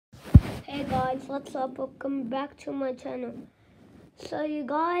guys, what's up? Welcome back to my channel. So you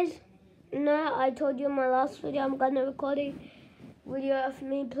guys know I told you in my last video I'm gonna record a video of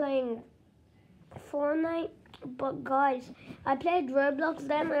me playing Fortnite. But guys, I played Roblox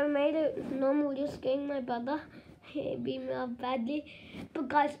then. I made a normal video scaring my brother. He beat me up badly. But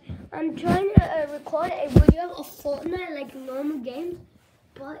guys, I'm trying to record a video of Fortnite like normal games,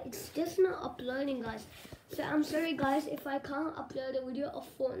 but it's just not uploading, guys. So I'm sorry guys if I can't upload a video of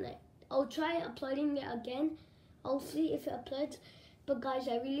Fortnite. I'll try uploading it again. I'll see if it uploads. But guys,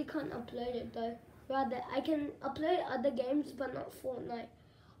 I really can't upload it though. Rather, I can upload other games but not Fortnite.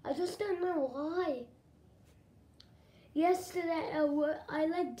 I just don't know why. Yesterday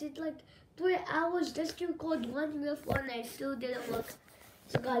I did 3 hours just to record one video of Fortnite. Still didn't work.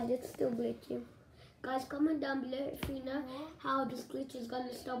 So guys, it's still glitching. Guys, comment down below if you know how this glitch is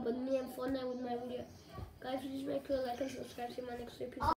gonna stop with me and Fortnite with my video. Guys, please make sure to like and subscribe to my next video.